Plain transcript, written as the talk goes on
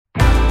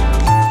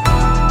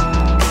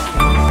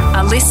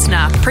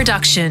listener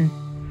production.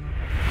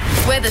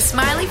 We're the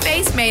smiley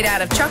face made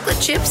out of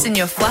chocolate chips and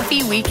your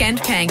fluffy weekend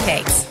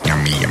pancakes.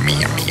 Yummy, yummy,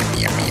 yummy,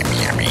 yummy, yummy,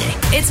 yummy, yummy.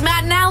 It's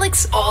Matt and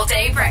Alex all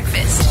day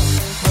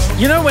breakfast.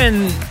 You know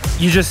when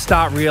you just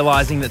start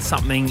realising that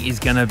something is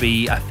going to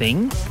be a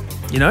thing?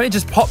 You know, it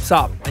just pops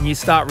up and you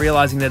start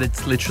realising that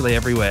it's literally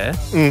everywhere.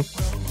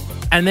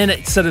 And then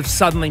it sort of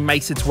suddenly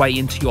makes its way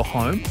into your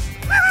home.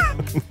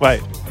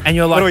 Wait. And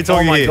you're What are we like,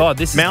 talking oh my here? God,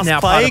 this Mouse is now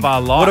plague? part of our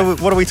life.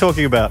 What are we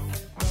talking about?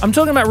 I'm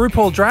talking about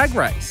RuPaul Drag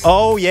Race.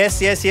 Oh,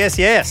 yes.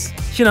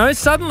 You know,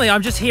 suddenly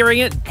I'm just hearing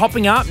it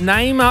popping up,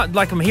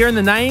 like I'm hearing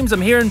the names,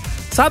 I'm hearing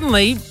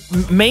suddenly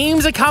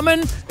memes are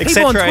coming,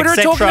 people on Twitter are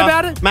talking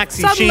about it. Maxi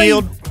Suddenly,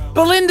 Shield.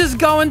 Belinda's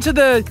going to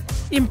the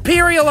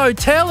Imperial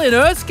Hotel in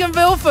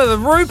Erskineville for the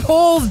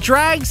RuPaul's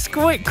drag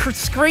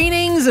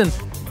screenings, and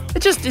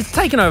it's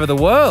taken over the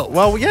world.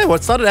 Well, yeah,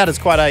 what started out as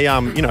quite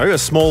a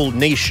small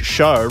niche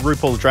show,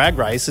 RuPaul's Drag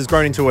Race, has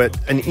grown into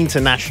an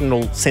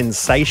international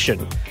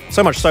sensation.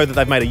 So much so that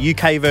they've made a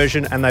UK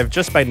version and they've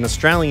just made an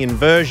Australian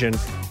version.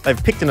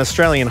 They've picked an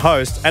Australian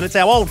host, and it's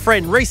our old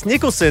friend Reese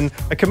Nicholson,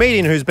 a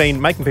comedian who's been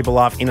making people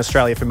laugh in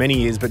Australia for many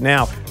years, but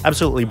now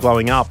absolutely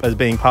blowing up as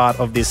being part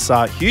of this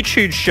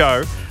huge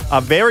show. A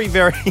very,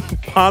 very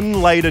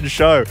pun-laden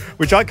show,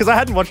 because I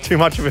hadn't watched too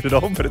much of it at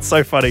all, but it's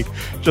so funny.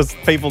 Just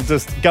people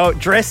just go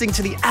dressing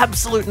to the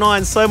absolute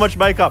nines, so much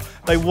makeup.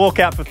 They walk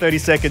out for 30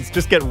 seconds,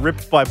 just get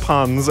ripped by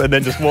puns, and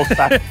then just walk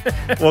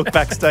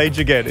backstage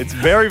again. It's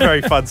very,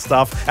 very fun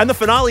stuff. And the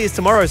finale is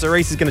tomorrow, so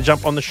Reese is going to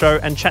jump on the show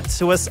and chat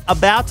to us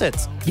about it.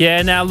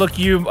 Yeah, now look,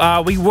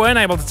 we weren't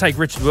able to take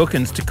Richard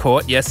Wilkins to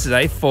court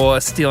yesterday for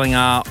stealing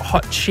our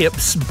hot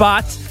chips,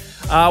 but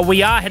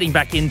we are heading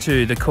back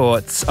into the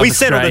courts of We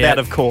settled Australia. it out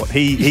of court.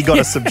 He got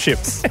us some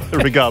chips,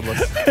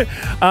 regardless.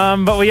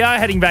 But we are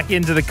heading back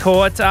into the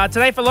court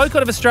today for Low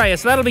Court of Australia,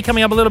 so that'll be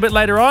coming up a little bit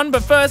later on.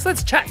 But first,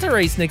 let's chat to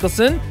Reese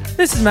Nicholson.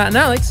 This is Matt and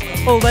Alex,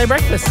 All Day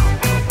Breakfast.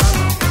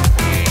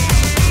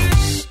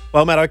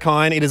 Well, Matt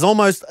O'Kine, it is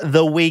almost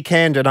the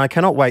weekend and I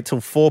cannot wait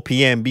till 4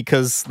 p.m.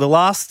 because the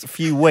last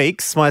few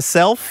weeks,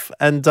 myself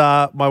and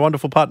my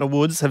wonderful partner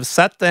Woods have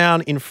sat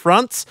down in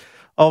front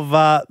of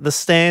the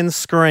Stan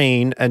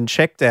screen and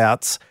checked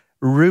out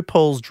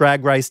RuPaul's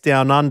Drag Race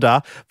Down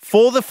Under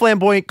for the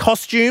flamboyant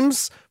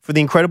costumes, for the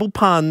incredible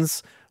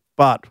puns,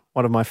 but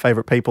one of my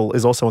favourite people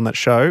is also on that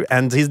show,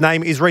 and his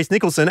name is Reese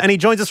Nicholson, and he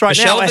joins us right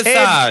now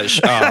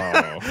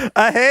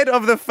ahead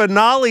of the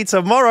finale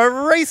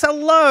tomorrow. Reese,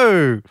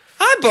 hello.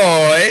 Hi,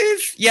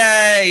 boys.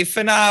 Yay,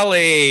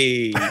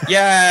 finale.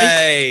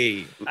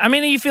 Yay. I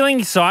mean, are you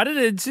feeling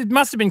excited? It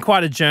must have been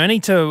quite a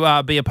journey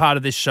to be a part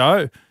of this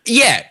show.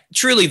 Yeah,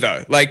 truly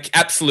though. Like,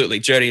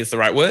 absolutely. Journey is the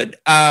right word.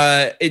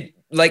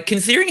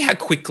 Considering how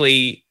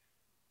quickly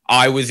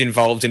I was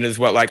involved in it as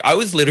well, like I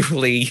was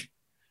literally...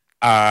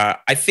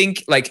 I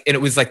think and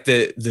it was like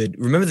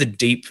remember the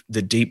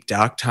deep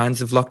dark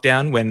times of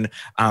lockdown when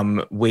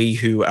we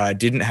who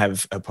didn't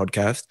have a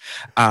podcast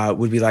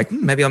would be like,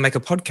 maybe I'll make a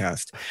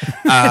podcast,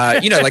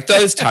 like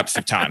those types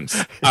of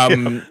times.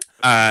 And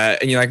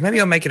you're like, maybe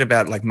I'll make it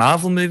about like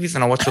Marvel movies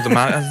and I'll watch all the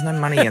there's no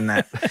money in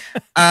that.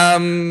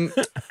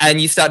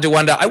 And you start to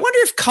wonder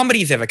if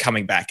comedy's ever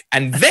coming back.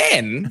 And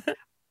then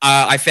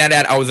I found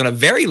out I was on a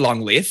very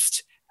long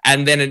list,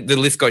 and then the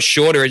list got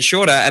shorter and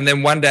shorter. And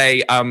then one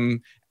day,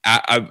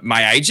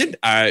 my agent,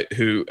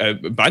 who a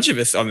bunch of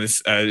us on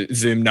this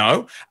Zoom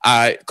know,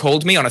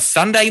 called me on a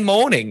Sunday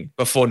morning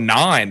before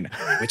 9,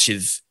 which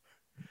is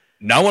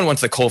no one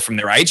wants a call from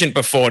their agent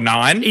before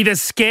 9. Either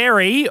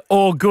scary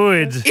or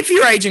good. If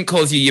your agent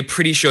calls you, you're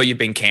pretty sure you've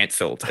been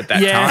cancelled at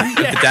that time of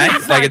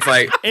the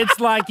day. It's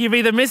like you've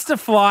either missed a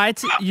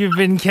flight, you've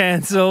been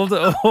cancelled,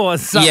 or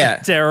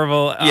something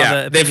terrible.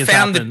 Other thing has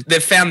happened.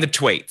 They've found the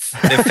tweets.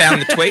 They've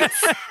found the tweets.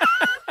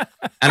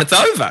 And it's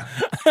over.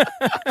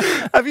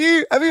 Have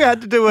you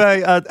had to do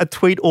a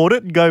tweet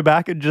audit and go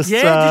back and just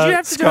did you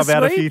have to scrub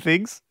out a few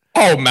things?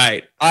 Oh,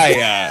 mate,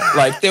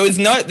 I there was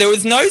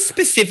no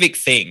specific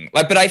thing.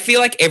 But I feel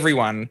like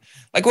everyone,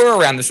 we're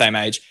around the same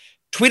age.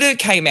 Twitter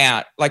came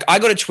out, I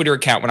got a Twitter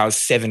account when I was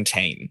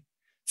 17.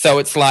 So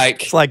it's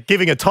like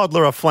giving a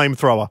toddler a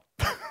flamethrower.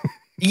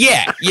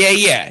 Yeah.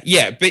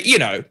 But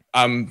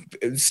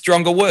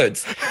stronger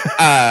words.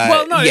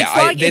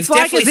 There's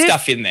definitely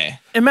stuff in there.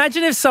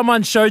 Imagine if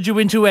someone showed you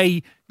into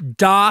a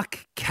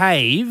dark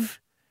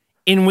cave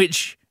in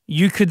which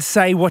you could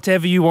say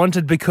whatever you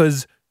wanted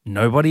because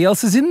nobody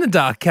else is in the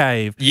dark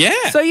cave.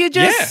 Yeah. So you're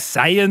just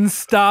saying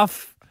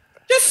stuff.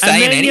 Just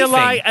saying anything.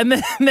 You're and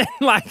then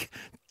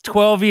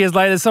 12 years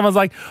later, someone's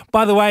like,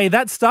 by the way,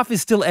 that stuff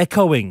is still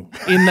echoing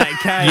in that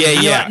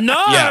cave. Yeah. Like, no,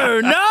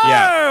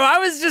 I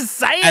was just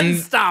saying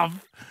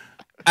stuff.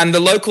 And the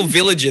local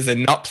villagers are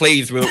not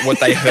pleased with what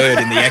they heard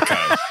in the echo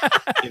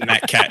in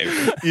that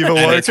cave. You've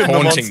awoken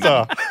the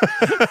monster.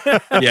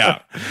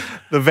 Yeah.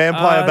 The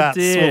vampire bats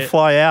will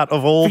fly out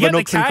of all the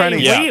nooks and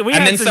crannies. Yeah.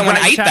 And then someone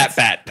ate that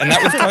bat, and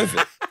that was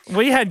COVID.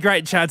 We had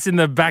great chats in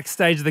the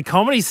backstage of the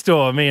Comedy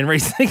Store, me and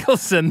Reese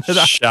Nicholson.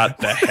 Shut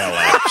the hell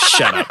up.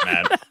 Shut up,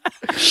 man.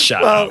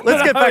 Shut Well, up.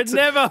 let's get I back would to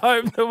never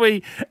hope that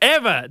we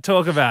ever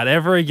talk about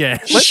ever again.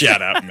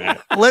 Shut up, man.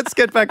 let's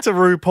get back to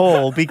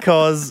RuPaul,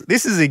 because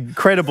this is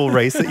incredible,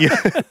 Reese,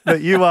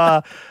 that you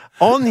are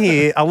on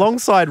here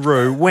alongside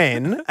Ru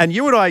and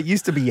you and I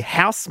used to be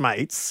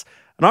housemates.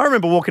 And I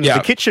remember walking to the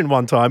kitchen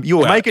one time. You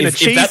were making a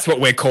cheese. If that's what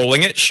we're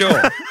calling it,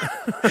 sure.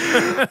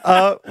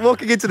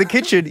 Walking into the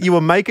kitchen, you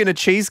were making a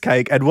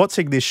cheesecake and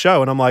watching this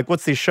show. And I'm like,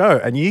 what's this show?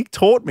 And you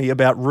taught me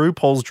about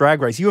RuPaul's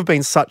Drag Race. You have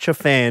been such a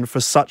fan for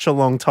such a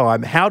long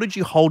time. How did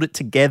you hold it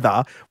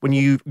together when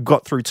you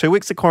got through 2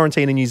 weeks of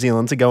quarantine in New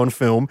Zealand to go and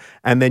film,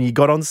 and then you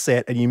got on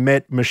set and you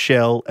met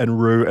Michelle and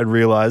Ru and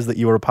realised that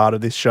you were a part of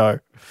this show?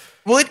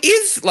 Well, it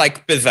is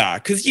like bizarre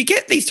because you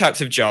get these types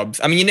of jobs.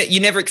 I mean,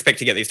 you never expect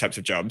to get these types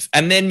of jobs.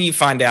 And then you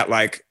find out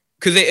like,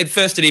 because at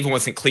first it even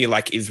wasn't clear,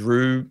 like, is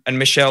Ru and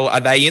Michelle,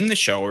 are they in the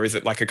show or is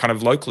it like a kind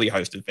of locally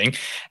hosted thing?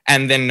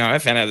 And then no, I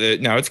found out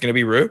that no, it's going to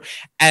be Ru.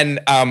 And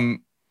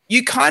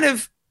you kind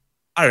of,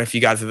 I don't know if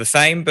you guys are the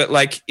same, but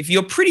like if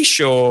you're pretty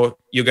sure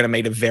you're going to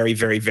meet a very,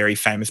 very, very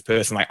famous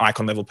person, like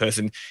icon level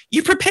person,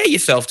 you prepare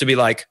yourself to be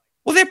like,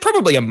 well, they're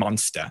probably a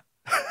monster.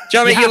 Do you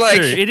know what I mean? You're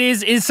like, it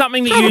is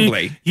something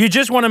that you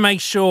just want to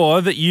make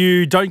sure that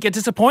you don't get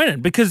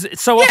disappointed, because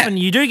so often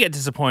you do get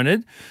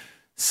disappointed.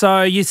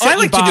 So you set I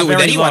like your bar to do it with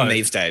very anyone low.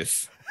 these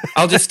days.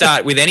 I'll just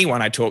start with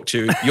anyone I talk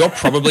to. You're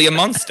probably a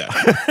monster.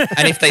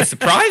 And if they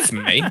surprise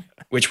me,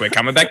 which we're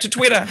coming back to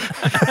Twitter,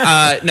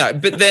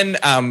 then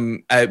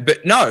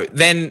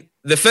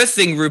the first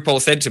thing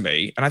RuPaul said to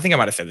me, and I think I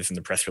might have said this in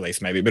the press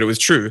release maybe, but it was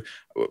true,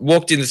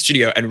 walked in the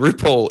studio and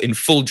RuPaul in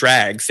full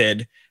drag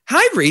said,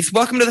 "Hi, Reese,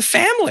 welcome to the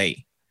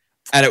family."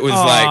 And it was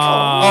like,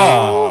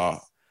 oh.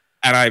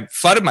 And I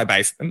flooded my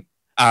basement.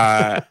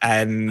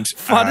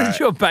 Flooded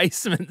your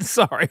basement,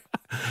 sorry.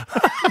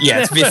 Yeah,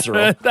 it's visceral.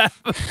 Heard that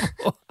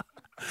before.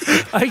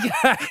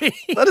 Okay.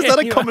 Is that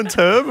a common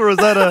term, or is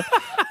that a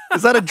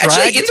drag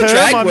actually, in term? the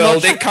drag I'm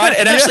world, not sure.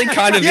 it actually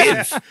kind of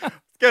is.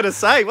 Going to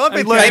say, well, I've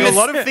been learning a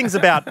lot of things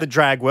about the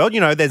drag world. You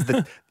know, there's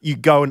you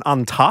go and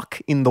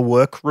untuck in the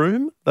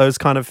workroom, those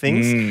kind of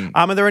things.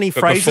 Are there any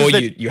phrases before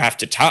that you have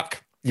to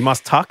tuck? You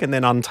must tuck and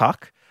then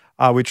untuck,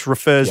 which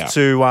refers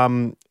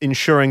to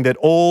ensuring that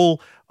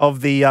all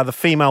of the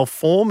female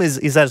form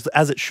is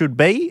as it should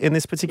be in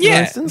this particular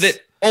instance.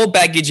 That all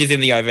baggage is in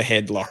the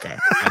overhead locker,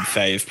 I'd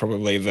say, is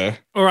probably the...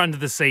 Or under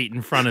the seat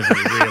in front of you,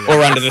 really.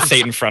 Or under the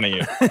seat in front of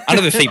you.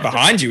 Under the seat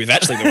behind you is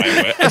actually the way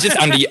it works. It's just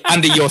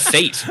under your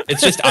seat.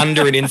 It's just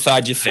under and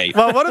inside your seat.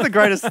 Well, one of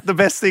the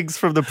best things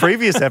from the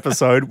previous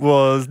episode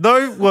was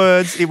no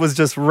words. It was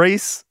just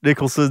Reese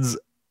Nicholson's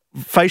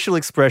facial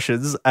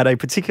expressions at a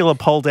particular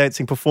pole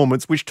dancing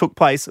performance which took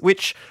place,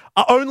 which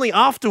only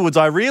afterwards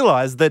I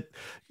realised that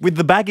with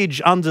the baggage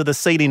under the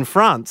seat in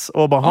front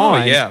or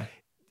behind,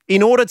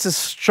 in order to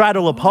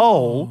straddle a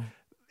pole,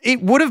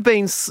 it would have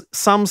been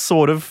some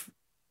sort of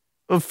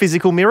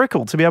physical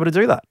miracle to be able to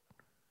do that.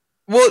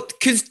 Well,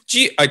 because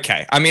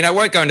okay, I mean, I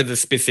won't go into the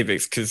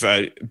specifics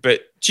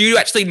but do you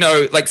actually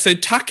know, like, so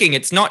tucking,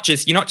 you're not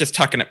just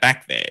tucking it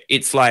back there.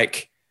 It's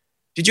like,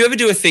 did you ever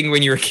do a thing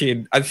when you were a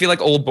kid? I feel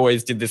like all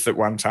boys did this at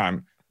one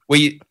time,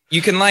 where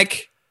you can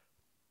like,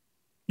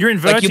 you're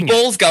inverting like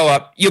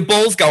your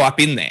balls go up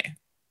in there.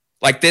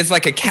 Like there's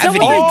like a cavity. Is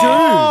that what they do?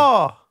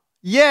 Oh,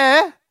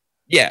 yeah.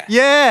 Yeah.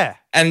 Yeah.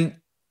 And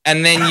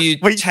then you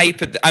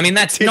tape it. I mean,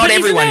 that's not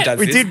everyone does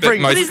this, but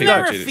most isn't people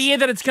there do a this. fear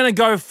that it's going to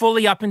go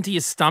fully up into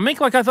your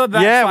stomach? Like I thought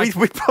that's like...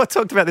 we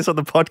talked about this on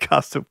the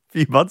podcast a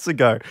few months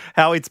ago,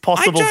 how it's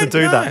possible to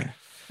do that.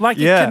 Like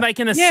they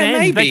can ascend.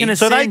 maybe. They can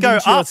So ascend they go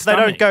into your up, they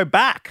don't stomach. go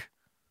back.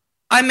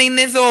 I mean,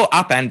 there's all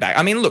up and back.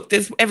 I mean, look,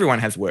 everyone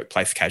has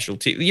workplace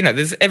casualty. You know,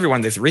 there's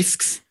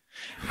risks.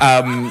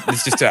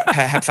 There's just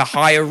perhaps a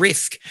higher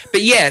risk.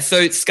 But yeah,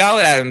 so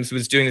Scarlett Adams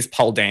was doing this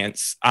pole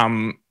dance.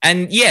 And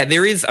yeah,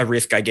 there is a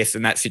risk, I guess,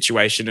 in that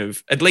situation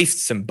of at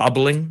least some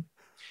bubbling.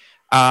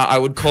 I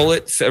would call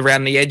it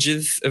around the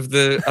edges of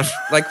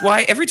like,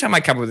 why every time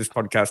I come with this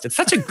podcast, it's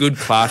such a good,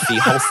 classy,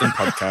 wholesome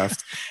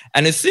podcast.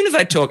 And as soon as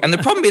I talk, and the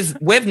problem is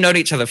we've known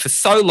each other for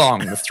so long,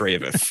 the three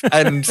of us,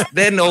 and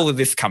then all of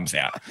this comes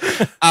out.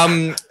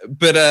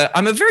 But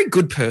I'm a very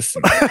good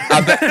person.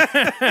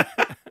 But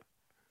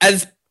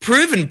as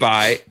proven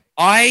by,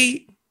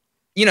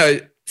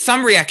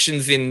 some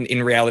reactions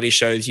in reality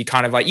shows, you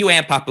kind of like, you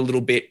amp up a little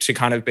bit to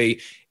kind of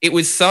be, it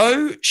was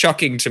so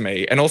shocking to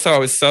me. And also I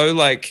was so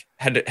like,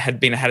 had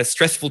a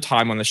stressful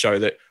time on the show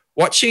that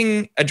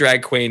watching a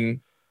drag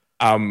queen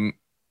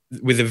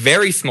with a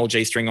very small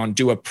G-string on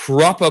do a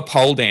proper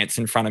pole dance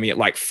in front of me at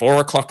like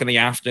 4:00 in the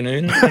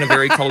afternoon in a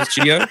very cold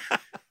studio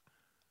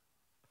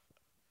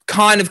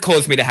kind of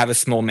caused me to have a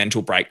small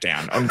mental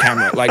breakdown on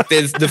camera. Like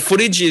the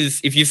footage is,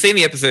 if you've seen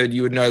the episode,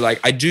 you would know, like,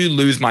 I do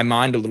lose my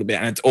mind a little bit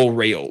and it's all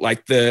real.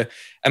 Like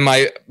and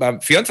my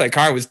fiance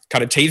Karen was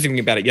kind of teasing me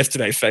about it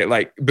yesterday. So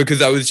like,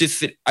 because I was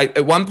just,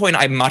 at one point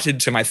I muttered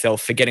to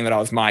myself, forgetting that I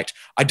was mic'd,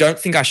 I don't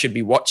think I should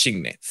be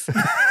watching this.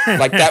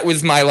 Like that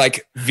was my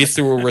like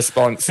visceral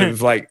response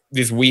of like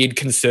this weird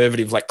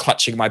conservative, like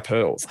clutching my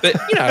pearls. But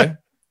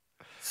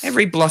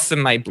Every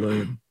blossom may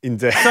bloom.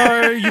 Indeed.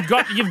 So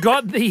you've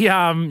got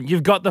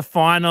the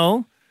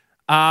final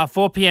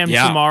 4 p.m.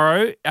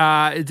 tomorrow.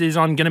 It is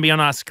going to be on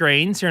our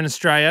screens here in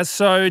Australia.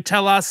 So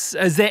tell us,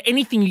 is there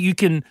anything you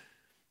can,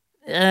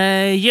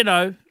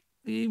 what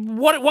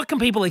can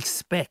people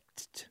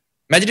expect?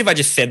 Imagine if I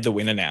just said the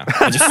winner now.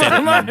 I just said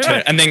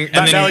it and then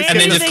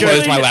just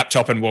closed my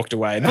laptop and walked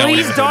away.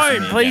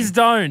 Please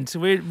don't.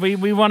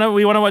 We want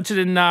to watch it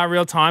in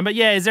real time. But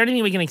yeah, is there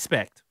anything we can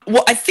expect?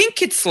 Well, I think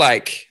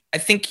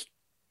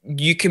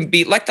you can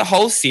be like the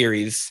whole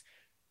series,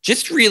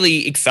 just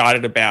really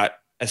excited about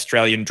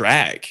Australian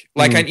drag.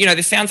 Like,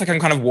 this sounds like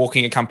I'm kind of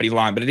walking a company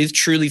line, but it is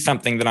truly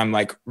something that I'm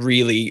like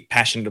really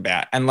passionate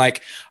about. And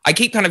like, I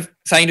keep kind of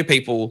saying to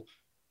people,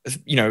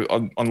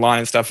 online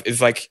and stuff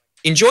is like,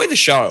 enjoy the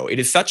show. It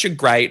is such a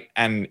great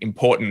and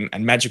important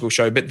and magical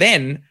show. But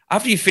then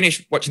after you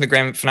finish watching the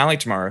grand finale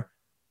tomorrow,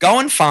 go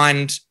and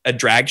find a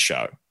drag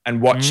show and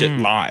watch it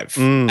live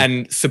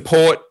and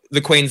support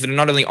the queens that are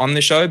not only on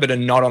the show, but are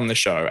not on the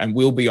show and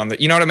will be on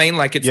the, you know what I mean?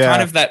 Like it's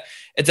kind of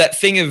it's that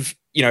thing of,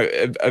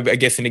 I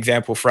guess an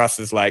example for us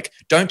is like,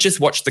 don't just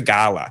watch the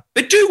gala,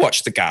 but do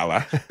watch the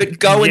gala, but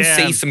go and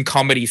see some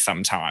comedy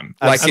sometime.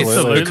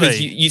 Absolutely.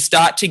 Because you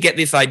start to get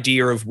this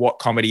idea of what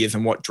comedy is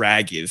and what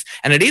drag is.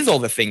 And it is all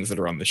the things that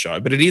are on the show,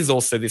 but it is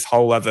also this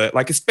whole other,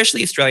 like,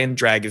 especially Australian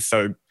drag is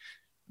so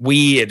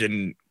weird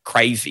and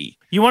crazy.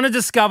 You want to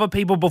discover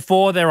people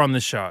before they're on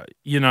the show.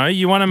 You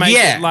want to make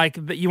it like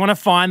you want to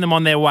find them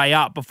on their way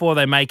up before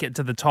they make it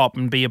to the top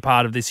and be a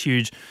part of this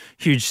huge,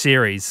 huge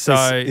series.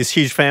 So this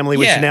huge family,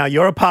 which now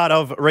you're a part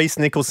of, Reece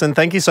Nicholson.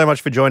 Thank you so much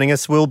for joining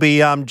us. We'll be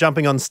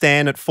jumping on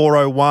Stan at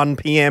 4:01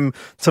 p.m.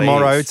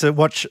 tomorrow to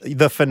watch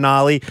the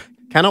finale.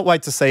 Cannot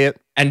wait to see it.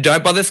 And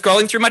don't bother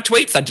scrolling through my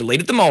tweets. I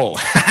deleted them all.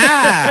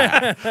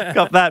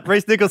 Got that.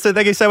 Reece Nicholson,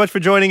 thank you so much for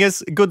joining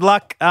us. Good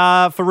luck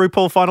for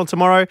RuPaul final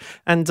tomorrow.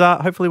 And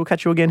hopefully we'll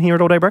catch you again here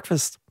at All Day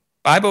Breakfast.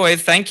 Bye,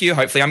 boys. Thank you.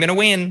 Hopefully I'm going to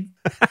win.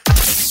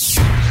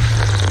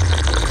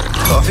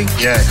 Coffee?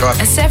 Yeah,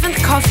 coffee. A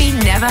seventh coffee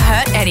never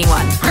hurt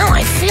anyone. Oh,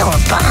 I feel a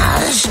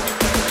buzz.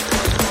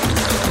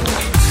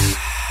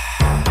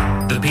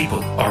 The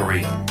people are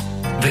real.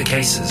 The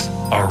cases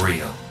are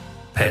real.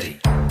 Petty.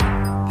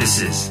 This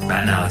is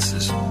Matt and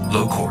Alex's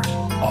Low Court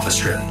of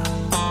Australia.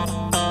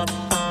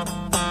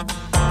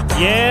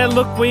 Yeah,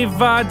 look, we've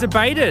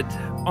debated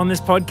on this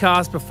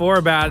podcast before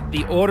about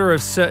the order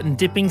of certain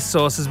dipping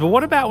sauces, but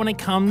what about when it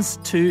comes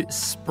to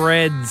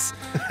spreads?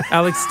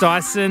 Alex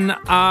Dyson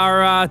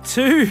are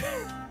two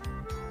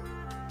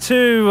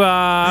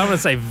I want to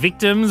say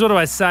victims. What do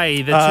I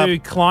say? The two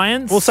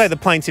clients? We'll say the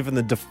plaintiff and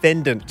the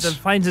defendant. The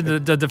plaintiff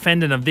and the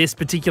defendant of this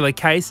particular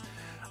case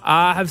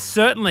have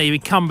certainly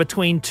come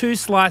between two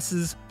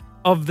slices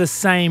of the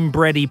same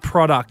bready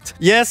product.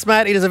 Yes,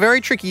 Matt, it is a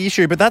very tricky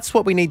issue, but that's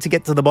what we need to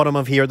get to the bottom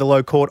of here at the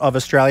Low Court of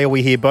Australia.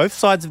 We hear both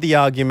sides of the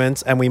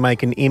argument and we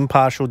make an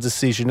impartial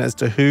decision as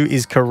to who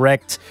is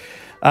correct.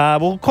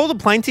 We'll call the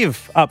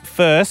plaintiff up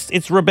first.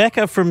 It's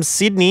Rebecca from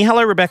Sydney.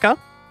 Hello, Rebecca.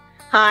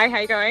 Hi, how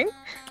you going?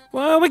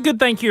 Well, we're good,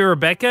 thank you,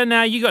 Rebecca.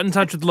 Now, you got in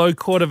touch with Low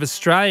Court of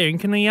Australia, and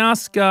can we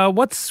ask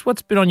what's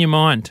been on your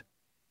mind?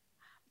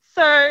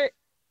 So,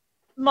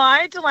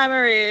 my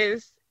dilemma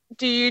is,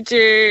 do you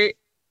do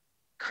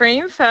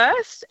cream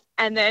first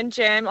and then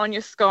jam on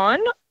your scone,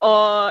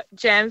 or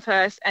jam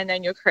first and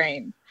then your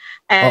cream?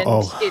 And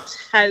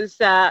it has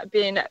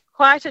been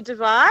quite a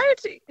divide.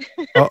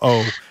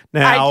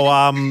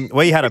 Now,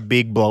 we had a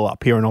big blow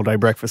up here on All Day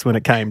Breakfast when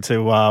it came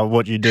to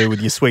what you do with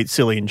your sweet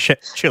chili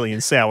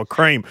and sour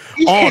cream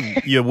on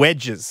your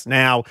wedges.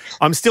 Now,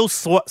 I'm still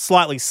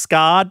slightly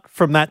scarred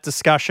from that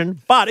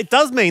discussion, but it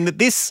does mean that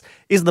this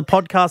is the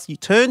podcast you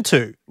turn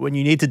to when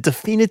you need to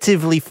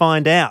definitively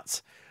find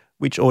out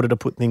which order to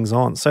put things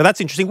on. So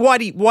that's interesting. Why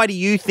do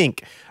you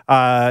think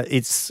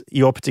it's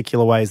your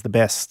particular way is the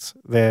best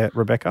there,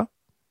 Rebecca?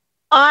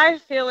 I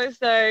feel as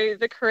though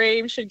the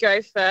cream should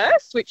go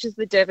first, which is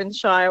the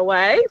Devonshire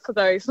way for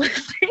those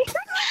listening.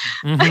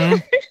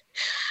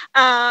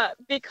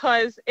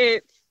 Because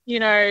it's,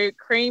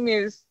 cream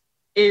is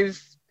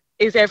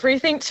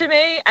everything to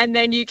me, and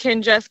then you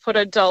can just put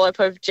a dollop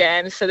of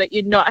jam so that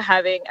you're not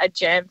having a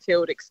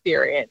jam-filled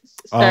experience.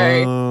 So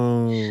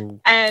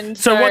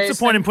what's the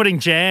point in putting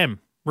jam,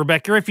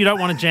 Rebecca? If you don't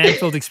want a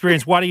jam-filled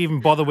experience, why do you even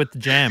bother with the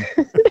jam?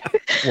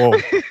 Whoa.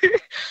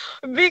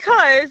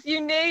 Because you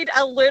need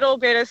a little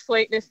bit of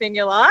sweetness in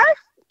your life,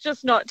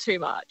 just not too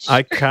much.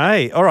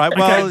 Okay. All right.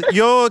 Well,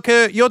 your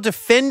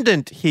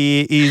defendant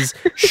here is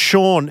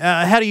Sean.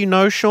 How do you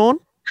know Sean?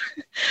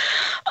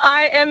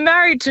 I am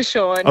married to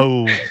Sean.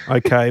 Oh,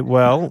 okay.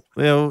 Well,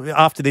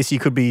 after this, you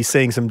could be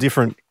seeing some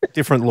different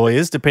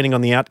lawyers depending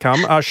on the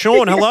outcome.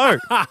 Sean, hello.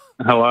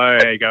 Hello.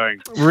 How you going?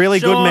 Really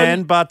Sean. Good,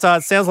 man. But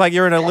it sounds like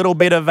you're in a little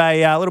bit of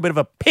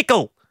a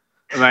pickle.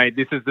 Mate,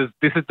 this has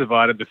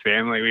divided the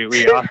family.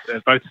 We asked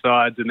both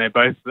sides, and they're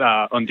both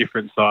on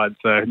different sides,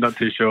 so not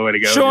too sure where to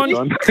go Sean,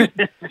 with this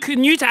one.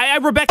 can you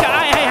Rebecca?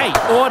 Hey,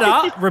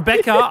 order,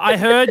 Rebecca. I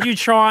heard you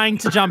trying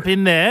to jump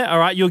in there. All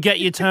right, you'll get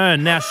your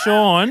turn now,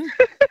 Sean.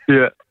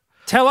 Yeah.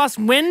 Tell us,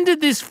 when did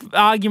this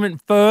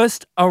argument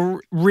first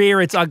rear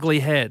its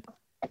ugly head?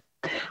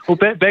 Well,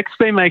 Beck's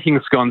been making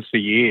scones for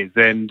years,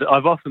 and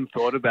I've often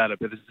thought about it,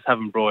 but I just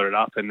haven't brought it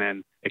up. And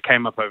then it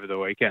came up over the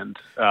weekend,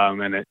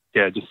 and it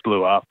just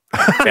blew up.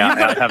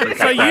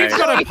 So you've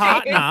got a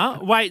partner.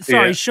 Wait,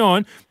 sorry, Yeah.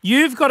 Sean.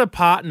 You've got a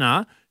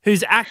partner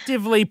who's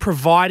actively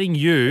providing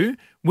you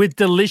with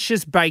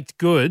delicious baked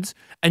goods,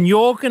 and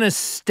you're going to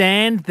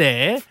stand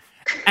there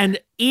and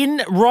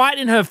right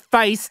in her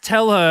face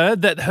tell her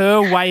that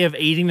her way of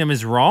eating them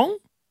is wrong?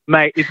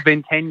 Mate, it's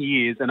been 10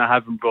 years and I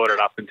haven't brought it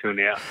up until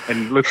now.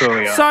 And look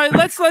where we are. So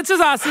let's just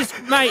ask this,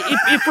 mate.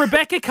 If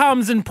Rebecca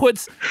comes and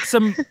puts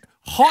some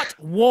hot,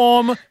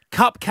 warm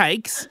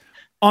cupcakes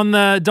on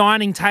the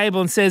dining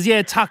table and says,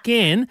 yeah, tuck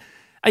in,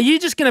 are you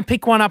just going to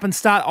pick one up and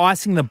start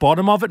icing the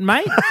bottom of it,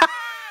 mate?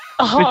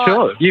 For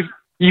sure.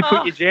 You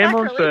put your jam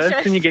on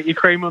first and you get your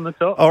cream on the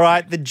top. All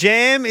right, the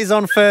jam is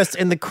on first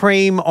and the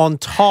cream on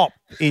top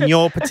in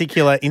your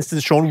particular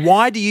instance, Sean.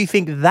 Why do you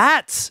think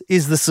that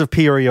is the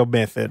superior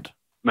method?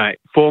 Mate,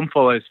 form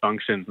follows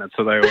function. That's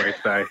what they always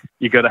say.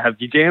 You got to have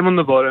your jam on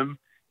the bottom,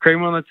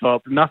 cream on the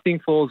top. Nothing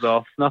falls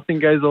off. Nothing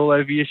goes all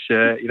over your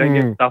shirt. You don't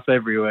get stuff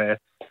everywhere.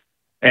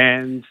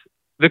 And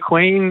the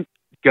Queen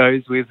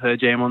goes with her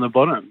jam on the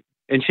bottom.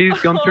 And she's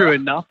gone through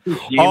enough this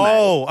year,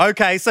 Oh,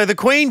 okay. So the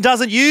Queen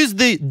doesn't use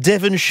the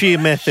Devonshire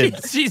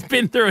method. She's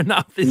been through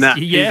enough this Nah, year.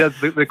 she Yeah, does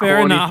the fair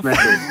Cornish enough.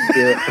 method.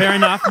 Yeah. Fair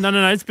enough.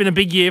 No. It's been a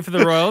big year for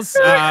the Royals.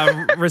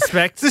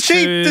 Respect Does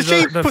she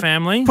to the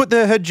family. Put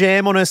her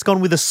jam on her scone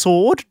with a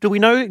sword? Do we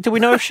know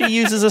if she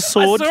uses a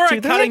sword? I saw to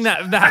her do cutting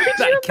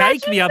that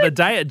cake the other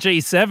day at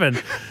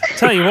G7.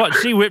 Tell you what,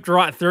 she whipped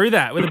right through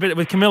that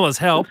with Camilla's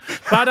help.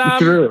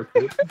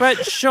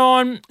 But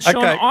Sean,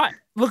 Okay.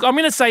 Look, I'm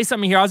going to say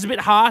something here. I was a bit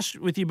harsh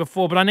with you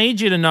before, but I need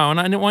you to know, and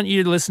I don't want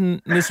you to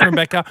listen,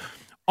 Rebecca.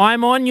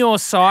 I'm on your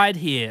side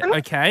here,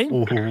 okay?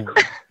 Here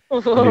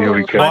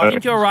we go. I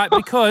think you're right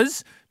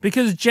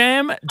because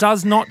jam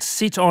does not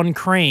sit on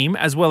cream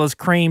as well as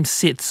cream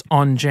sits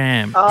on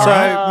jam. So,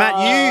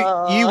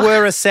 Matt, you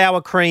were a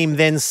sour cream,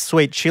 then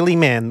sweet chili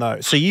man, though.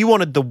 So you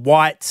wanted the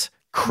white,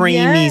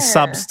 creamy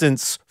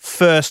substance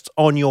first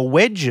on your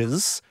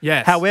wedges.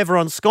 Yes. However,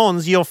 on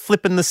scones, you're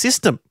flipping the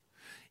system.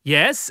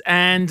 Yes,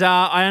 and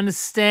I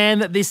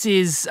understand that this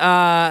is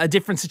a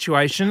different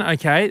situation,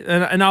 okay?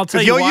 And I'll tell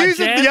you You're why,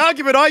 using Jam. the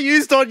argument I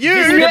used on you.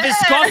 The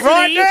viscosity,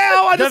 Right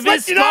now, I just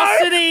let you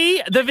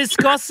know. The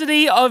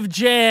viscosity of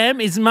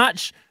jam is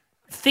much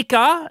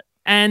thicker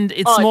and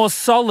it's more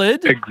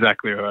solid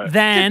Exactly right.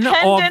 than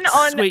Dependent of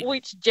on sweet.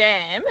 which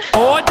jam.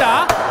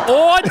 Order.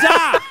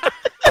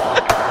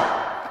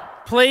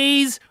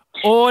 Please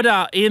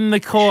order in the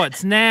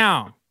courts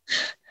now.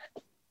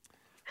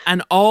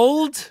 An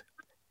old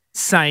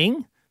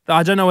saying,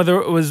 I don't know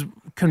whether it was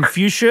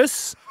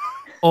Confucius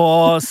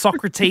or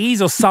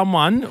Socrates or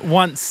someone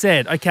once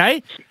said,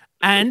 okay?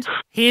 And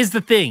here's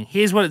the thing.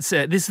 Here's what it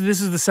said. This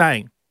is the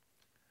saying.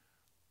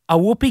 A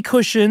whoopee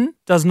cushion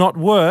does not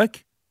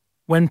work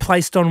when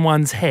placed on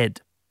one's head.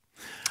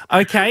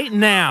 Okay,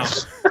 now.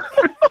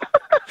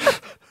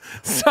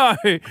 So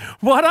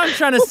what I'm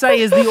trying to say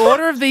is the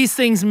order of these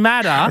things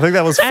matter. I think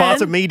that was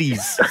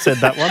Fartamides said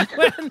that one.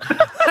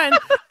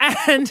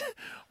 And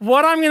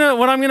what I'm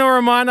gonna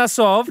remind us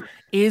of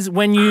is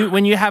when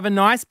you have a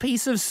nice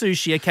piece of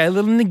sushi, okay, a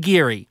little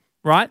nigiri,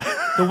 right?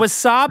 The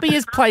wasabi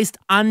is placed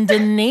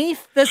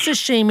underneath the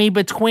sashimi,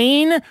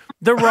 between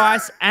the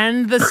rice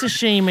and the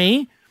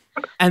sashimi,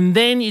 and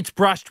then it's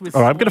brushed with.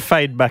 All right, I'm going to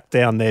fade back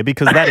down there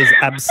because that is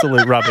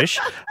absolute rubbish.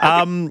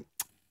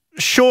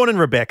 Sean and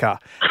Rebecca,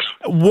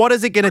 what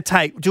is it going to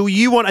take? Do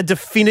you want a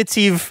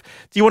definitive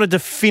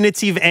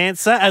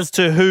answer as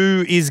to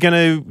who is going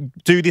to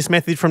do this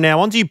method from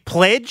now on? Do you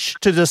pledge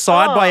to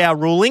decide by our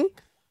ruling?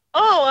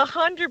 Oh,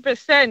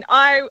 100%.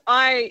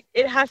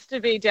 It has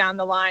to be down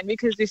the line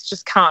because this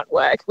just can't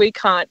work. We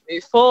can't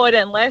move forward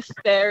unless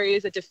there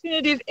is a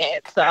definitive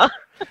answer.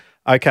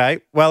 Okay.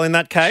 Well, in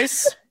that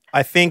case,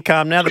 I think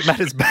now that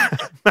Matt is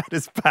back.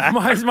 Is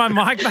my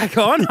mic back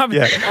on? I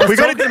was we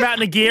got talking about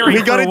nigiri.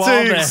 We got for a while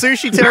into there.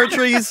 sushi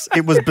territories.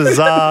 It was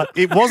bizarre.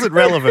 It wasn't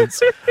relevant.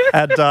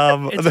 And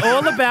It's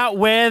all about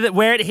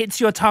where it hits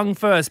your tongue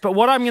first. But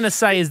what I'm going to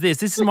say is this.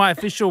 This is my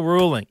official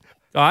ruling,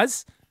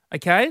 guys.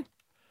 Okay?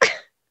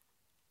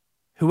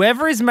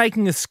 Whoever is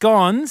making the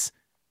scones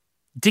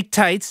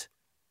dictates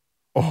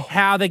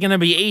how they're going to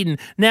be eaten.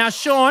 Now,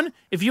 Sean,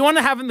 if you want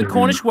to have it in the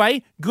Cornish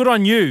way, good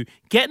on you.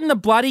 Get in the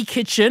bloody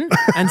kitchen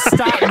and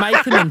start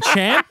making them,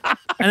 champ.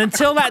 And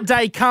until that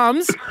day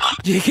comes,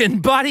 you can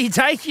bloody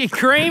take your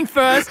cream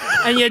first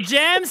and your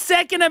jam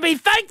second and be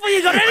thankful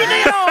you got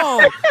anything at all.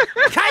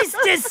 Case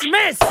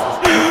dismissed.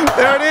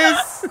 there it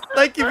is.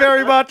 Thank you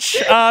very much,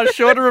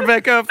 Sean and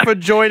Rebecca, for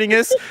joining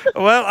us.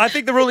 Well, I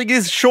think the ruling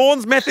is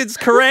Sean's method's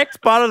correct,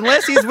 but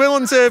unless he's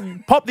willing to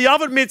pop the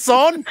oven mitts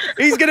on,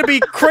 he's going to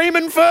be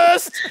creaming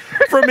first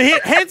from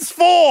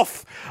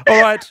henceforth. All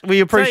right,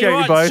 we appreciate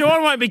you both.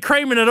 Sean won't be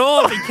creaming at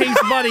all if he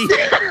keeps bloody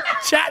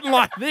chatting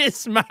like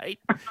this, mate.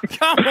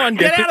 Come on,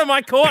 get out of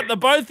my court, the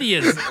both of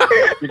you.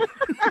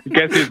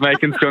 Guess who's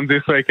making scones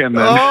this weekend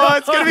then? Oh,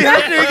 it's going to be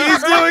happening.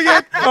 He's doing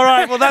it. All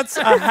right. Well, that's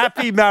a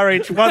happy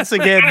marriage. Once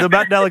again, the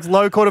Matt and Alex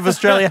Low Court of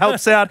Australia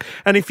helps out.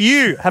 And if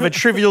you have a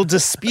trivial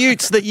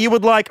dispute that you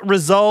would like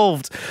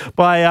resolved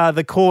by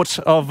the court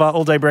of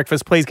All Day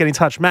Breakfast, please get in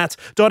touch.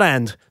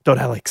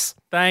 Matt.and.alex.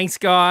 Thanks,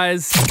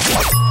 guys.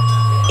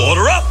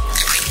 Order up.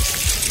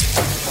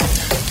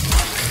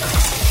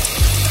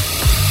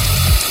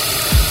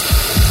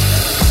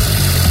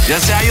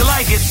 Just how you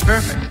like it.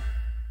 Perfect.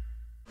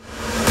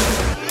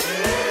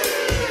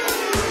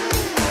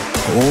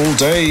 All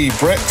day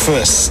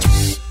breakfast.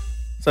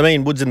 So me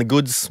and Woods in the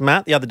Goods,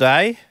 Matt, the other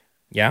day,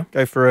 Yeah.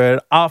 go for an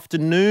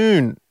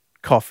afternoon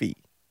coffee.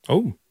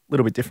 Oh. A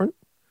little bit different.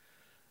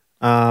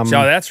 So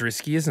that's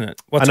risky, isn't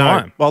it? What I know.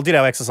 time? Well, I did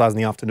our exercise in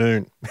the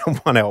afternoon,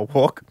 1 hour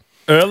walk.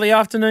 Early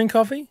afternoon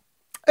coffee?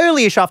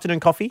 Early-ish afternoon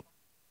coffee,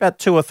 about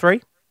 2 or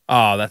 3.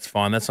 Oh, that's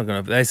fine. That's not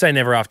going to... They say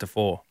never after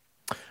 4.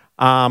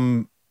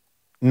 No,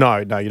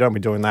 you don't be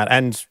doing that.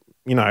 And,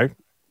 you know,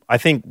 I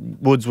think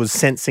Woods was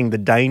sensing the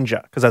danger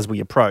because as we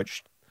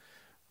approached,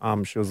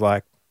 she was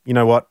like, you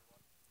know what?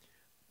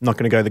 I'm not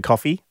going to go the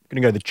coffee. I'm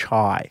going to go the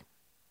chai.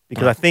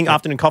 Because I think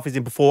afternoon coffees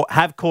in before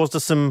have caused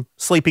us some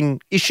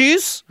sleeping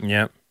issues.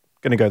 Yeah.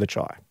 Going to go the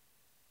chai.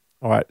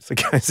 All right. So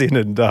goes in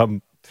and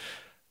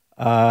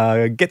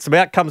gets them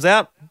out, comes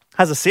out,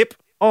 has a sip.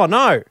 Oh,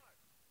 no.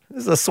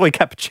 This is a soy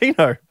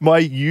cappuccino, my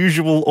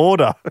usual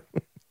order.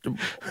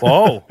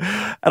 Whoa.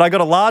 And I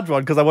got a large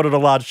one because I wanted a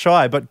large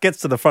chai, but gets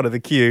to the front of the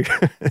queue,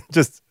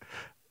 just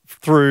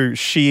through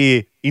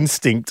sheer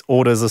instinct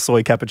orders a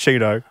soy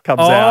cappuccino,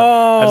 comes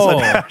out. And so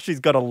now she's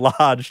got a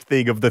large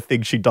thing of the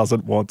thing she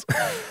doesn't want.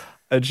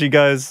 And she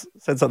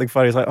said something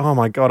funny. It's like, oh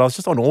my God, I was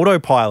just on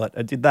autopilot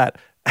and did that.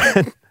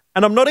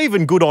 And I'm not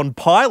even good on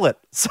pilot.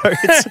 So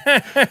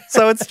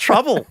it's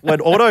trouble when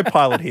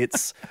autopilot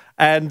hits.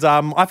 And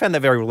I found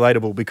that very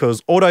relatable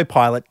because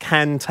autopilot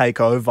can take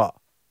over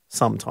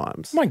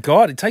sometimes. Oh my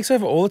God, it takes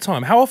over all the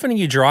time. How often are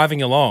you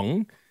driving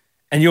along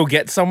and you'll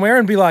get somewhere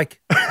and be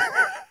like,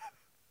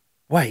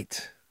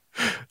 wait.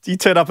 Do you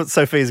turn up at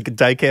Sophia's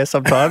daycare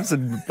sometimes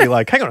and be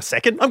like, hang on a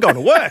second, I'm going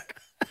to work?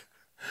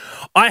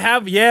 I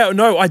have, yeah.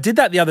 No, I did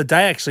that the other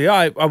day, actually.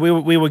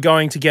 We were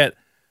going to get,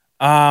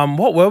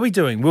 what were we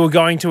doing? We were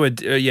going to a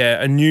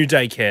new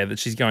daycare that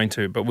she's going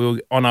to, but we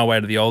were on our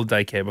way to the old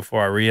daycare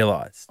before I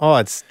realised. Oh,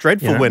 it's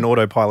dreadful when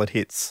autopilot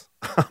hits.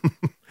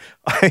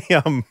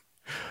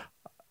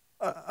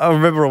 I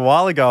remember a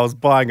while ago I was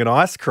buying an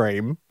ice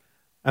cream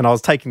and I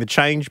was taking the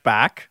change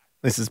back.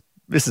 This is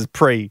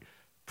pre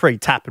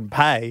tap and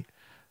pay,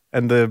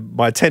 and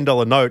my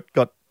 $10 note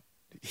got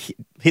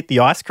hit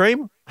the ice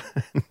cream.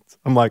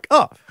 I'm like,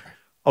 oh,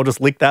 I'll just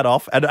lick that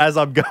off. And as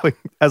I put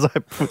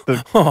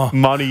the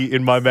money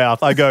in my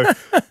mouth, I go,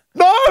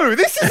 no,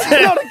 this is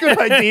not a good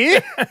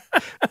idea.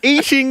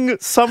 Eating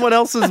someone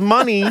else's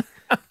money,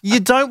 you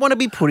don't want to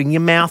be putting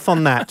your mouth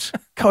on that,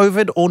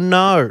 COVID or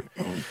no.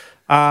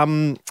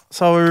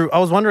 So I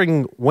was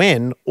wondering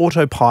when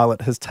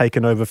autopilot has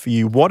taken over for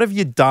you. What have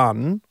you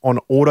done on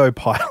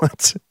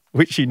autopilot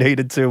which you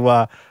needed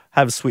to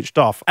have switched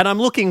off? And I'm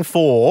looking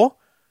for,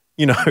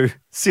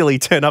 silly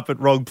turn up at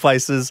wrong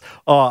places.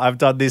 Oh, I've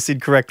done this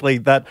incorrectly.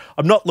 That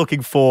I'm not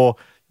looking for,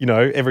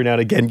 every now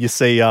and again you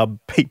see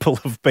people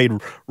have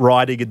been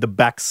riding in the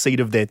back seat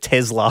of their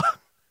Tesla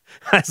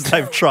as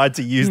they've tried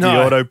to use the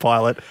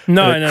autopilot.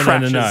 No.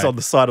 Crashes on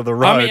the side of the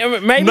road. I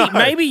mean,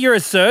 maybe you're a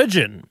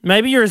surgeon.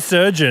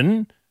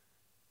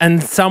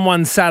 And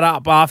someone sat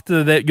up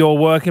after your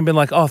work and been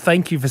like, oh,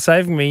 thank you for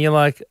saving me. You're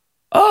like,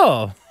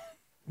 oh,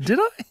 did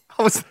I?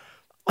 I was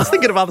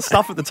thinking of other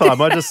stuff at the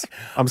time.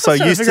 I'm so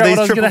used to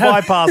these triple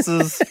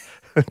bypasses.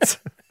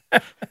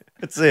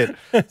 That's it.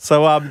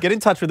 So get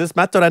in touch with us,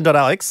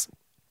 matt.and.alex.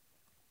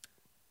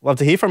 Love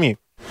to hear from you.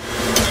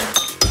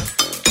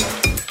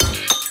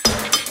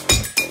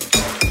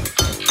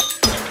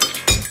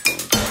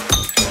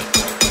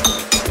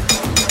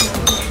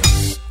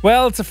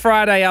 Well, it's a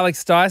Friday,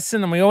 Alex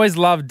Dyson, and we always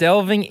love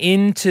delving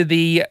into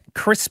the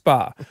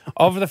crisper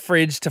of the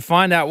fridge to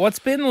find out what's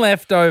been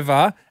left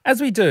over, as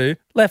we do,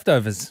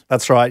 leftovers.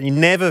 That's right. You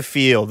never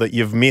feel that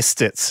you've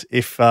missed it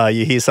if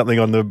you hear something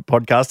on the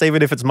podcast,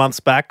 even if it's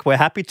months back. We're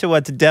happy to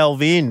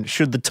delve in,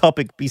 should the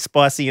topic be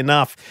spicy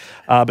enough.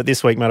 But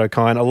this week, Matt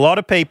O'Kine, a lot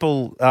of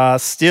people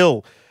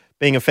still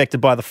being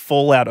affected by the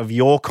fallout of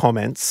your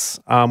comments.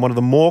 One of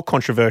the more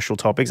controversial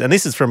topics, and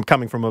this is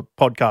coming from a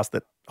podcast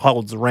that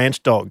holds a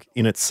ranch dog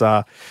in its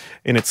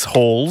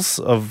halls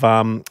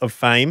of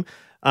fame,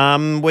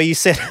 where you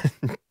said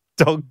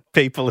dog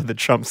people and the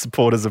Trump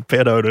supporters of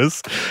pet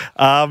owners.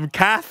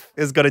 Kath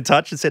has got in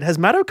touch and said, has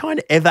Matt O'Kine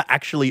ever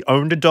actually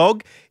owned a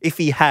dog? If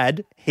he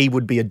had, he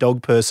would be a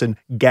dog person,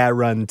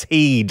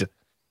 guaranteed.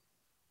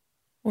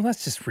 Well,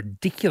 that's just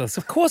ridiculous.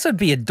 Of course I'd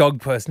be a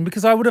dog person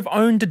because I would have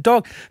owned a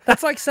dog.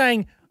 That's like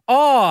saying,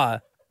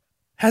 has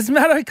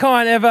Matt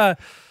O'Kine ever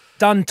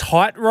done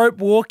tightrope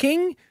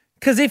walking?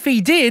 Because if he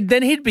did,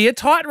 then he'd be a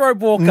tightrope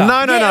walker.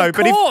 No. Of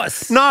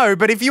course.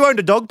 But if you owned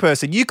a dog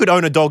person, you could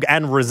own a dog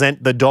and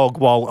resent the dog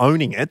while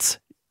owning it.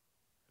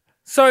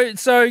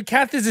 So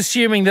Kath is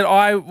assuming that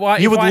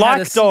You would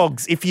like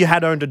dogs if you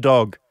had owned a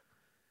dog.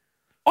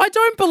 I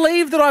don't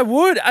believe that I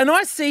would. And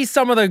I see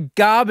some of the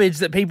garbage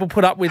that people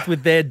put up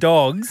with their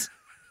dogs.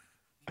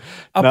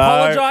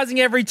 Apologizing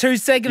every 2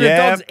 seconds. Yeah.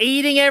 The dog's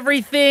eating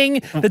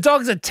everything. The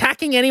dog's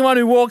attacking anyone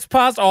who walks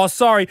past. Oh,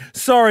 sorry.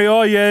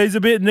 Oh, yeah, he's a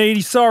bit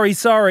needy.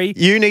 Sorry.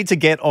 You need to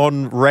get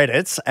on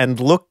Reddit and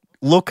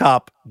look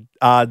up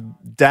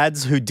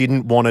dads who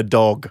didn't want a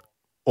dog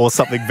or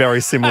something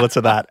very similar to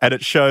that. And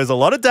it shows a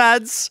lot of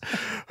dads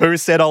who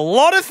said a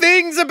lot of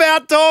things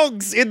about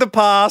dogs in the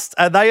past,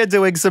 and they are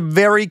doing some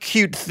very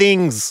cute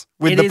things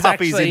with the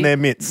puppies in their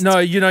midst. No,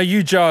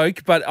 you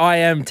joke, but I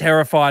am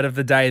terrified of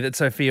the day that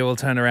Sophia will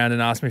turn around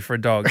and ask me for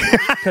a dog.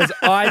 Because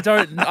I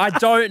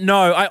don't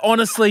know. I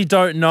honestly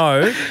don't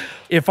know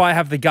if I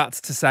have the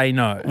guts to say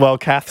no. Well,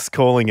 Kath's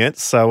calling it,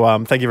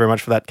 so thank you very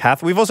much for that,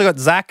 Kath. We've also got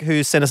Zach,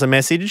 who sent us a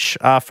message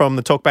from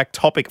the Talkback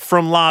topic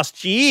from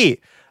last year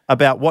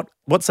about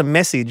what's a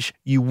message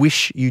you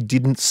wish you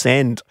didn't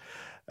send.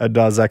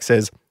 And Zach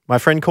says, my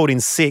friend called in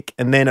sick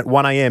and then at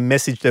 1 a.m.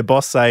 messaged their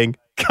boss saying,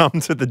 come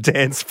to the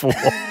dance floor.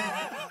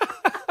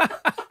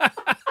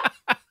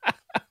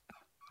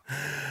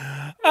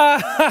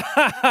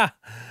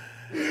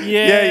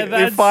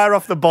 Yeah, you fire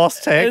off the boss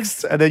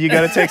text and then you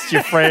go to text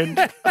your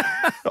friend.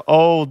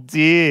 Oh,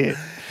 dear.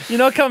 You're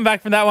not coming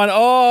back from that one.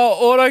 Oh,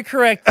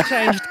 autocorrect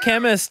changed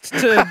chemist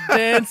to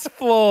dance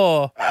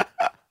floor.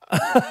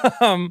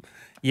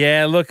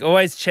 Yeah, look,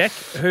 always check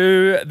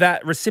who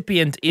that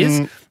recipient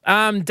is.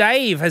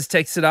 Dave has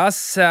texted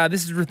us.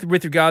 This is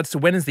with regards to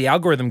when has the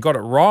algorithm got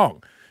it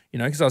wrong? You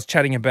know, because I was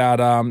chatting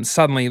about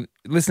suddenly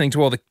listening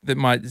to all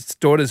my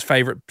daughter's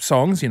favourite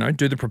songs, you know,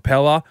 Do the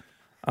Propeller,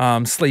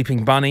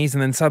 Sleeping Bunnies,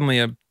 and then suddenly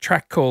a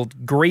track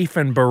called Grief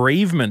and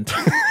Bereavement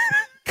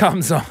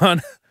comes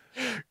on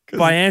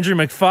by Andrew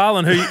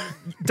McFarlane, who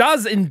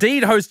does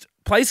indeed host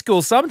Play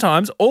School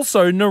sometimes,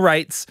 also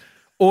narrates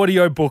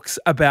audiobooks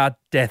about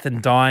death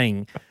and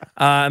dying.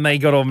 And they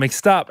got all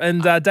mixed up.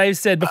 And Dave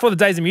said, before the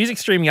days of music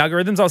streaming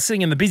algorithms, I was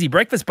sitting in the busy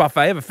breakfast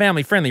buffet of a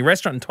family-friendly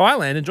restaurant in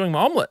Thailand enjoying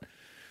my omelette.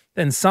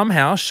 Then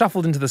somehow,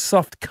 shuffled into the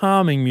soft,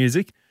 calming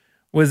music,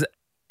 was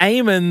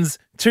Eamon's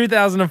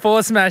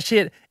 2004 smash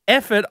hit,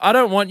 F It, I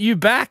Don't Want You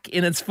Back,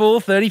 in its full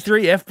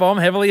 33 F-bomb,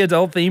 heavily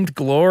adult-themed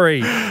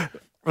glory.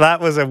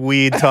 That was a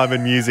weird time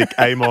in music,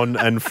 Eamon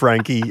and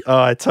Frankie.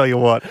 Oh, I tell you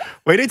what,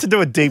 we need to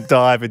do a deep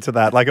dive into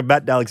that, like a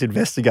Matt and Alex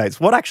Investigates.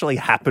 What actually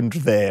happened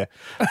there?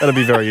 That'll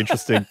be very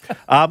interesting.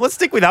 Let's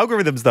stick with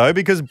algorithms, though,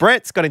 because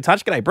Brett's got in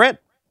touch. G'day,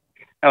 Brett.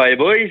 How are you,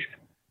 boys?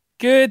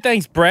 Good,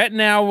 thanks, Brett.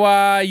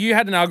 Now, you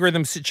had an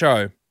algorithm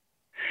show.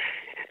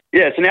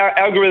 Yeah, it's an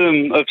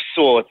algorithm of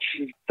sorts.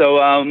 So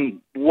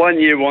 1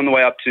 year we're on the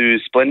way up to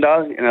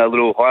Splendor in a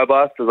little hire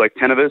bus. There's like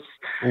 10 of us.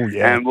 Oh,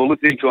 yeah. And we're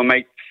listening to a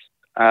mate's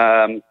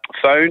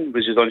phone,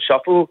 which is on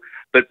shuffle.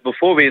 But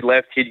before we had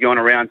left, he'd gone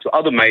around to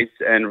other mates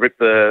and ripped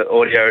the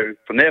audio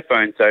from their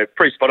phone, so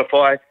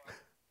pre-Spotify.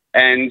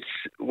 And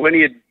when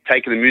he had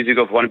taken the music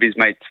off one of his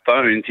mates'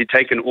 phones, he'd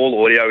taken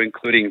all audio,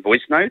 including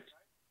voice notes.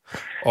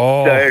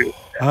 Oh. So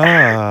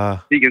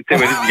you can see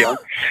where this is going.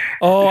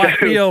 Oh, I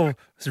feel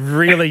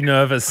really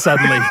nervous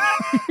suddenly.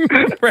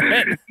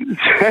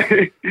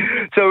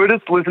 So we're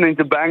just listening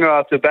to banger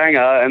after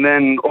banger, and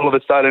then all of a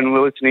sudden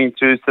we're listening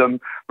to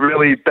some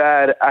really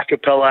bad a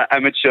cappella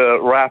amateur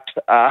rap.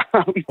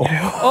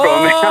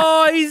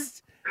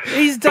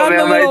 He's done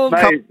a little...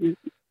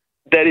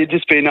 That he'd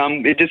just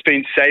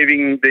been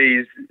saving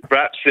these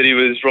raps that he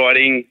was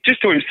writing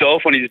just to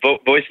himself on his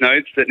voice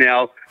notes that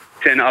now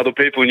 10 other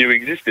people knew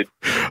existed.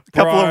 A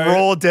couple of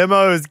raw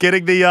demos,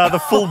 getting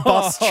the full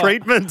bus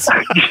treatment.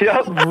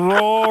 Yep.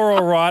 Raw,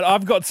 all right.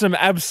 I've got some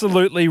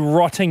absolutely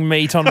rotting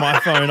meat on my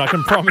phone. I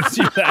can promise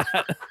you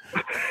that.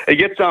 It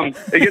gets a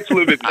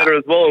little bit better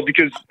as well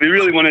because we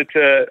really wanted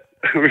to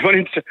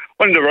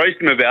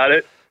roast him about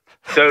it.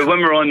 So when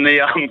we're on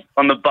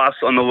the bus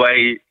on the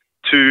way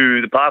to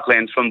the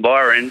Parklands from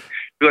Byron,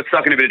 we got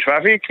stuck in a bit of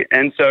traffic,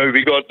 and so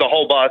we got the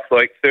whole bus,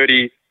 like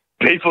 30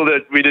 people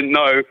that we didn't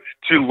know,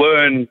 to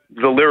learn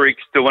the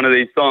lyrics to one of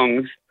these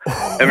songs,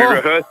 and we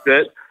rehearsed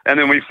it, and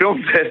then we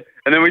filmed it,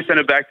 and then we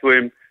sent it back to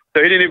him.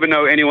 So he didn't even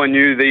know anyone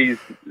knew these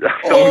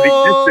songs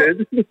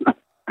existed.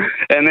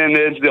 And then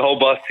there's the whole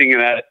bus singing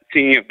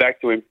it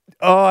back to him.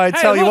 Oh, I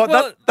tell you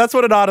what, that's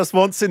what an artist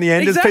wants in the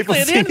end, exactly,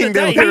 is people singing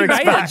their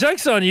lyrics back.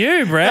 Joke's on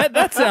you, Brett.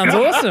 That sounds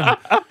awesome.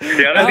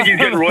 Yeah, I don't think he's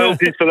getting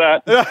royalties for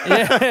that.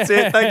 That's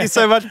it. Thank you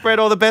so much, Brett.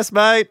 All the best,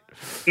 mate.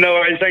 No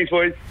worries. Thanks,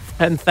 boys.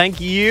 And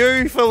thank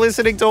you for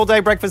listening to All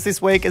Day Breakfast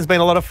this week. It's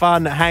been a lot of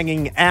fun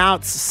hanging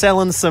out,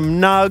 selling some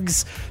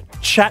nugs,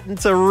 chatting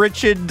to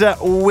Richard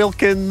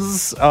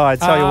Wilkins. Oh, I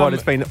tell you what,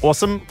 it's been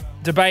awesome.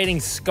 Debating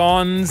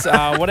scones,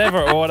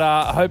 whatever order.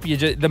 I hope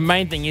the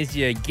main thing is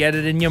you get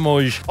it in your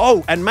mush.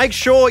 Oh, and make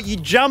sure you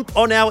jump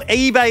on our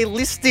eBay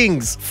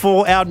listings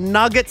for our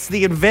nuggets.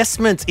 The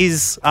investment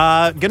is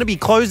going to be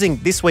closing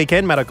this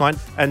weekend, Matt O'Kine,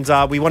 and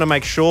we want to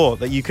make sure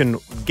that you can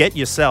get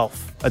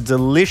yourself a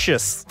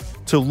delicious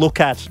to look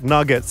at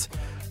nuggets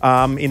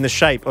in the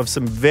shape of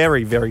some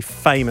very, very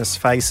famous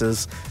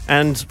faces.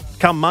 And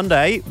come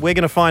Monday, we're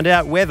going to find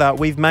out whether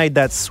we've made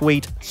that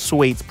sweet,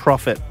 sweet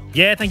profit.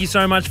 Yeah, thank you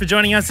so much for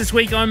joining us this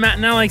week on Matt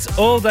and Alex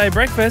All Day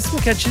Breakfast.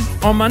 We'll catch you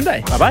on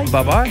Monday. Bye-bye.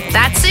 Bye-bye.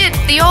 That's it.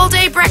 The All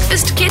Day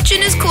Breakfast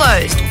Kitchen is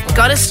closed.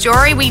 Got a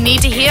story we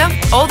need to hear?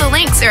 All the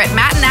links are at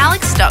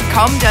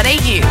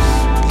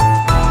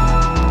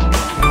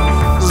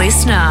mattandalex.com.au.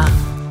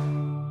 Listener.